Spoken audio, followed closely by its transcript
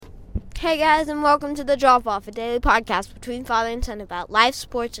Hey guys, and welcome to The Drop Off, a daily podcast between father and son about life,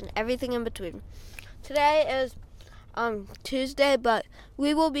 sports, and everything in between. Today is Tuesday, but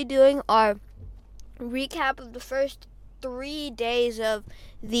we will be doing our recap of the first 3 days of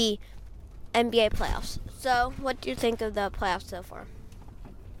the NBA playoffs. So, what do you think of the playoffs so far?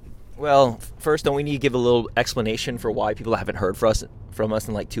 Well, first, don't we need to give a little explanation for why people haven't heard from us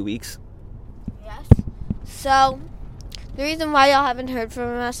in like 2 weeks? Yes. So, the reason why y'all haven't heard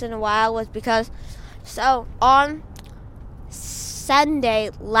from us in a while was because, on Sunday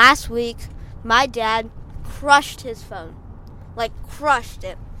last week, my dad crushed his phone. Like, crushed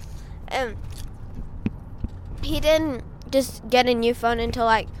it. And he didn't just get a new phone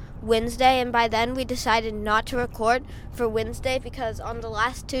until, Wednesday, and by then we decided not to record for Wednesday because on the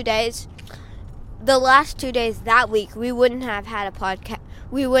last 2 days that week, we wouldn't have had a podcast.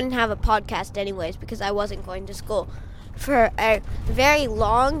 We wouldn't have a podcast anyways because I wasn't going to school for a very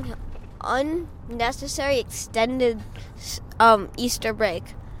long, unnecessary, extended Easter break.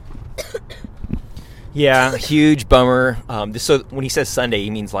 Yeah, huge bummer. So when he says Sunday,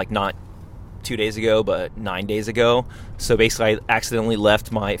 he means not 2 days ago, but 9 days ago. So basically, I accidentally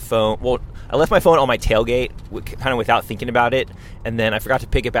left my phone. Well, I left my phone on my tailgate, kind of without thinking about it, and then I forgot to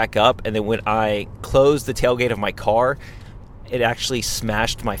pick it back up. And then when I closed the tailgate of my car, it actually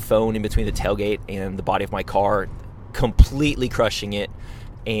smashed my phone in between the tailgate and the body of my car, completely crushing it.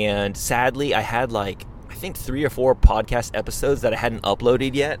 And sadly, I had I think 3 or 4 podcast episodes that I hadn't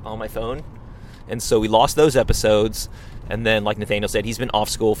uploaded yet on my phone. And so we lost those episodes. And then, like Nathaniel said, he's been off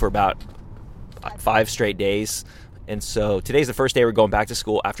school for about 5 straight days. And so today's the first day we're going back to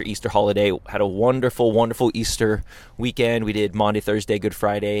school after Easter holiday. Had a wonderful, wonderful Easter weekend. We did Maundy, Thursday, Good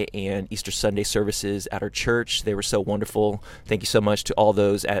Friday, and Easter Sunday services at our church. They were so wonderful. Thank you so much to all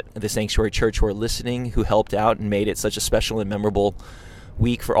those at the Sanctuary Church who are listening, who helped out and made it such a special and memorable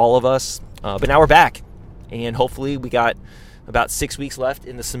week for all of us. But now we're back, and hopefully we got about 6 weeks left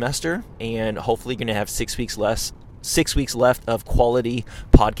in the semester, and hopefully going to have 6 weeks left of quality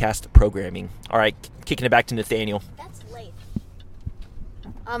podcast programming. All right, kicking it back to Nathaniel. That's late.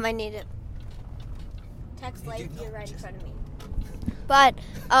 I need it. Text late, you're right in front of me. But,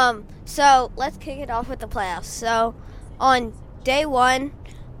 so let's kick it off with the playoffs. So, on day 1,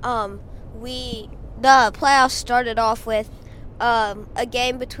 the playoffs started off with a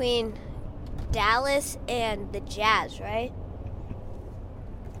game between Dallas and the Jazz, right?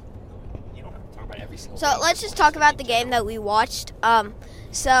 So let's just talk about the game that we watched.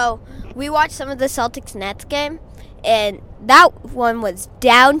 So we watched some of the Celtics-Nets game, and that one was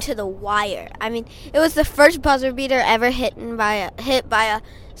down to the wire. I mean, it was the first buzzer beater ever hit by a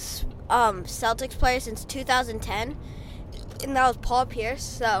Celtics player since 2010, and that was Paul Pierce.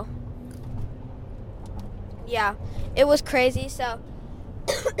 So yeah, it was crazy. So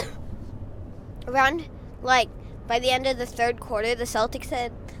around by the end of the third quarter, the Celtics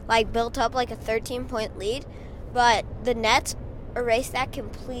had built up a 13-point lead, but the Nets erased that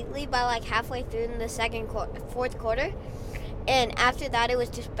completely by halfway through in the fourth quarter, and after that it was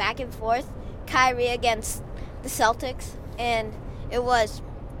just back and forth, Kyrie against the Celtics, and it was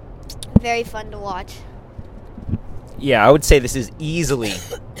very fun to watch. Yeah, I would say this is easily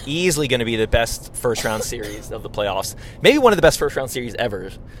going to be the best first-round series of the playoffs. Maybe one of the best first-round series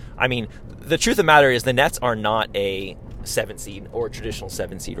ever. I mean, the truth of the matter is the Nets are not a 7 seed or a traditional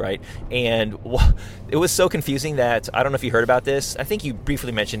 7 seed, right? And it was so confusing that, I don't know if you heard about this. I think you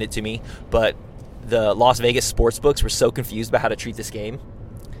briefly mentioned it to me, but the Las Vegas sportsbooks were so confused about how to treat this game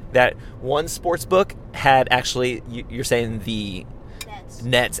that one sportsbook had actually, you're saying the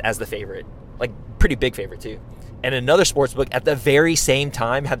Nets as the favorite, pretty big favorite too. And another sportsbook at the very same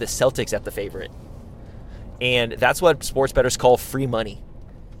time had the Celtics at the favorite. And that's what sports bettors call free money.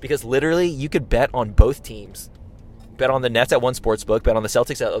 Because literally, you could bet on both teams. Bet on the Nets at one sportsbook, bet on the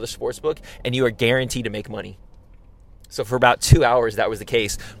Celtics at other sportsbook, and you are guaranteed to make money. So for about 2 hours, that was the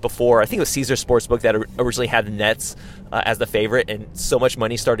case before. I think it was Caesar Sportsbook that originally had the Nets as the favorite, and so much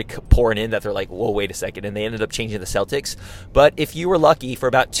money started pouring in that they're like, whoa, wait a second, and they ended up changing the Celtics. But if you were lucky, for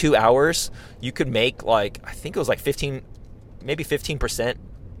about 2 hours, you could make I think it was 15%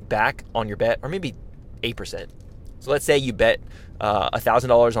 back on your bet, or maybe 8%. So let's say you bet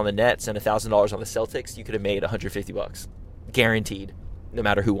 $1,000 on the Nets and $1,000 on the Celtics, you could have made $150, guaranteed, no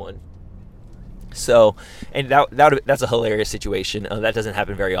matter who won. So, and that's a hilarious situation. That doesn't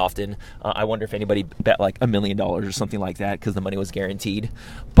happen very often. I wonder if anybody bet $1 million or something like that because the money was guaranteed.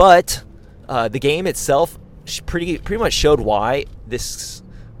 But the game itself pretty much showed why this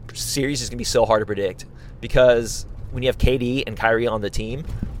series is going to be so hard to predict. Because when you have KD and Kyrie on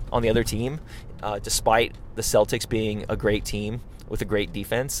the other team, despite the Celtics being a great team, with a great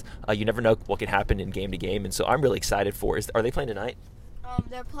defense. You never know what can happen in game to game, and so I'm really excited for. Are they playing tonight?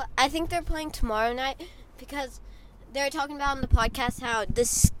 I think they're playing tomorrow night because they're talking about on the podcast how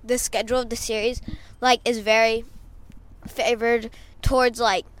the schedule of the series is very favored towards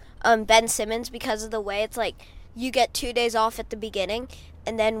Ben Simmons because of the way it's you get 2 days off at the beginning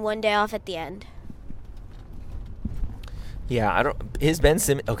and then 1 day off at the end. Yeah, is Ben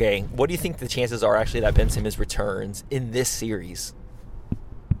Simmons okay? What do you think the chances are actually that Ben Simmons returns in this series?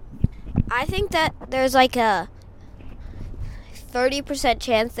 I think that there's a 30%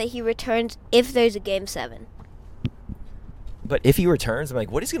 chance that he returns if there's a Game 7. But if he returns, I'm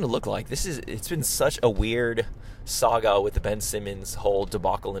what is he going to look like? It's been such a weird saga with the Ben Simmons whole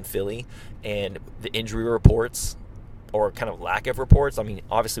debacle in Philly and the injury reports or kind of lack of reports. I mean,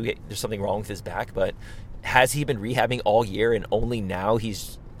 obviously there's something wrong with his back, but has he been rehabbing all year and only now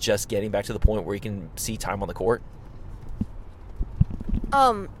he's just getting back to the point where he can see time on the court?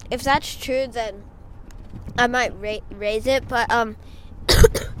 If that's true, then I might raise it, but I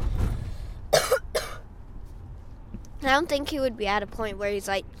don't think he would be at a point where he's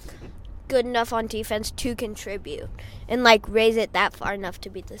good enough on defense to contribute and raise it that far enough to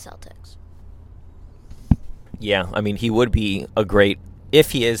beat the Celtics. Yeah, I mean, he would be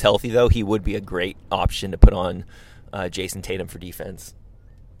if he is healthy though, he would be a great option to put on Jason Tatum for defense.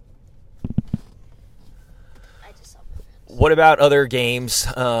 What about other games?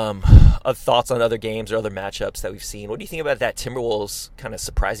 Thoughts on other games or other matchups that we've seen? What do you think about that Timberwolves kind of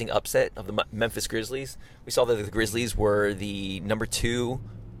surprising upset of the Memphis Grizzlies? We saw that the Grizzlies were the number 2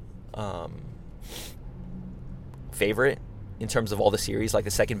 favorite in terms of all the series,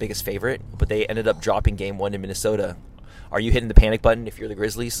 the second biggest favorite, but they ended up dropping Game 1 in Minnesota. Are you hitting the panic button if you're the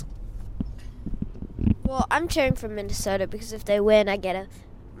Grizzlies? Well, I'm cheering for Minnesota because if they win, I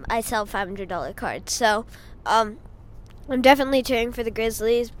sell $500 cards. So, I'm definitely cheering for the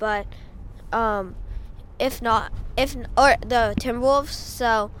Grizzlies, but or the Timberwolves.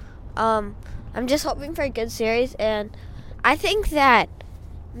 So, I'm just hoping for a good series, and I think that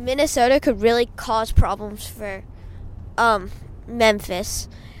Minnesota could really cause problems for Memphis.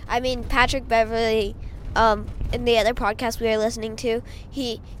 I mean, Patrick Beverley, in the other podcast we were listening to,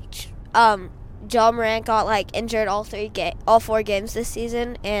 Ja Morant got injured all 4 games this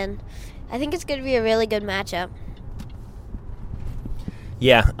season, and I think it's going to be a really good matchup.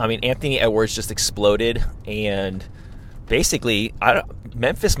 Yeah, I mean, Anthony Edwards just exploded, and basically,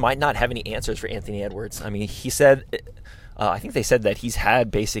 Memphis might not have any answers for Anthony Edwards. I mean, he said, I think they said that he's had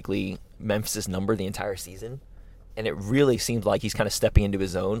basically Memphis' number the entire season, and it really seems like he's kind of stepping into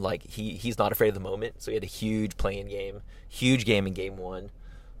his own. He's not afraid of the moment, so he had a huge playing game, huge game in Game 1.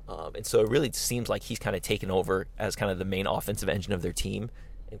 And so it really seems like he's kind of taken over as kind of the main offensive engine of their team,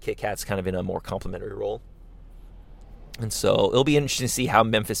 and Kit Kat's kind of in a more complimentary role. And so it'll be interesting to see how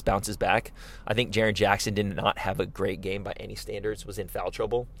Memphis bounces back. I think Jaren Jackson did not have a great game by any standards, was in foul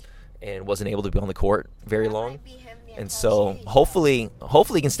trouble, and wasn't able to be on the court very long. And so hopefully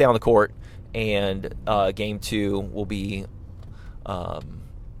he can stay on the court, and Game 2 will be, for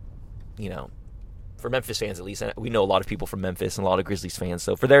Memphis fans at least. And we know a lot of people from Memphis and a lot of Grizzlies fans.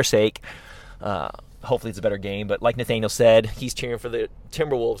 So for their sake, hopefully it's a better game. But like Nathaniel said, he's cheering for the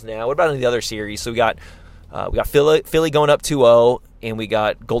Timberwolves now. What about in the other series? So we got Philly going up 2-0, and we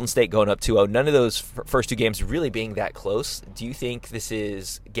got Golden State going up 2-0. None of those first 2 games really being that close. Do you think this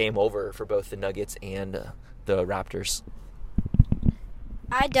is game over for both the Nuggets and the Raptors?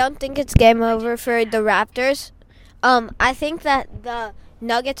 I don't think it's game over for the Raptors. I think that the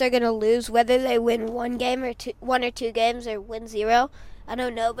Nuggets are going to lose whether they win 1 or 2 games or win 0. I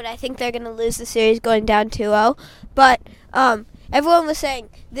don't know, but I think they're going to lose the series going down 2-0. But everyone was saying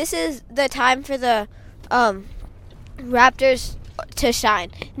this is the time for the Raptors to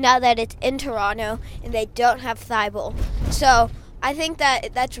shine now that it's in Toronto and they don't have Thibault. So I think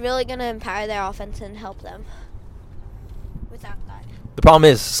that's really going to empower their offense and help them without that. The problem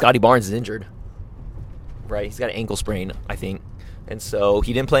is Scotty Barnes is injured, right? He's got an ankle sprain, I think. And so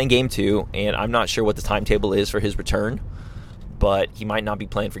he didn't play in Game 2, and I'm not sure what the timetable is for his return, but he might not be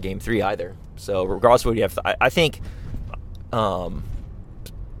playing for Game 3 either. So regardless of what you have, I think Toronto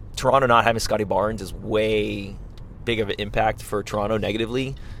not having Scotty Barnes is way big of an impact for Toronto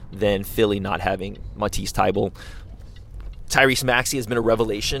negatively than Philly not having Matisse Thybulle. Tyrese Maxey has been a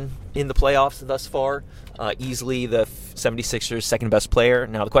revelation in the playoffs thus far. Easily the 76ers' second best player.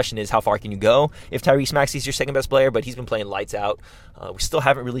 Now the question is, how far can you go if Tyrese Maxey is your second best player? But he's been playing lights out. We still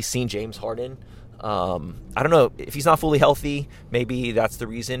haven't really seen James Harden. I don't know if he's not fully healthy. Maybe that's the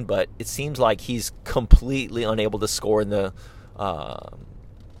reason. But it seems like he's completely unable to score in the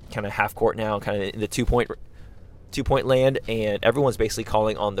kind of half court now, kind of in the 2-point 2-point land, and everyone's basically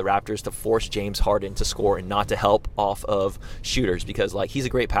calling on the Raptors to force James Harden to score and not to help off of shooters because, like, he's a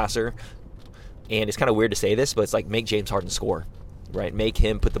great passer, and it's kind of weird to say this, but it's like, make James Harden score, right? Make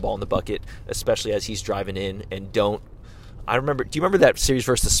him put the ball in the bucket, especially as he's driving in, and do you remember that series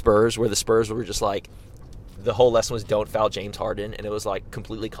versus the Spurs where the Spurs were just like, the whole lesson was don't foul James Harden, and it was like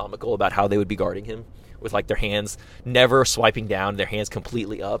completely comical about how they would be guarding him with like their hands never swiping down, their hands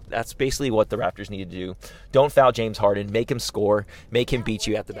completely up. That's basically what the Raptors need to do. Don't foul James Harden, make him score, make him beat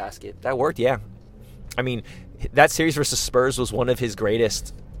you at the basket. That worked, yeah. I mean, that series versus Spurs was one of his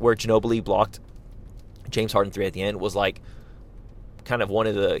greatest, where Ginobili blocked James Harden 3 at the end, was like kind of one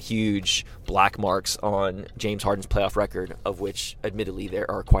of the huge black marks on James Harden's playoff record, of which admittedly there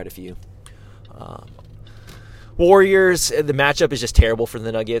are quite a few. Warriors, the matchup is just terrible for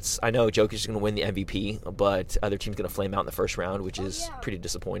the Nuggets. I know Jokic is going to win the MVP, but other team's going to flame out in the first round, which is pretty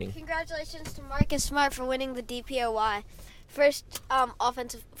disappointing. Congratulations to Marcus Smart for winning the DPOY. First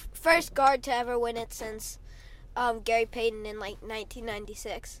guard to ever win it since Gary Payton in like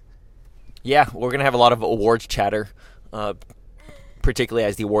 1996. Yeah, we're going to have a lot of awards chatter, particularly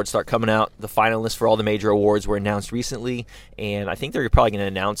as the awards start coming out. The finalists for all the major awards were announced recently, and I think they're probably going to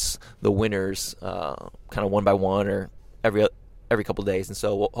announce the winners kind of one by one or every couple of days. And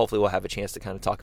so hopefully we'll have a chance to kind of talk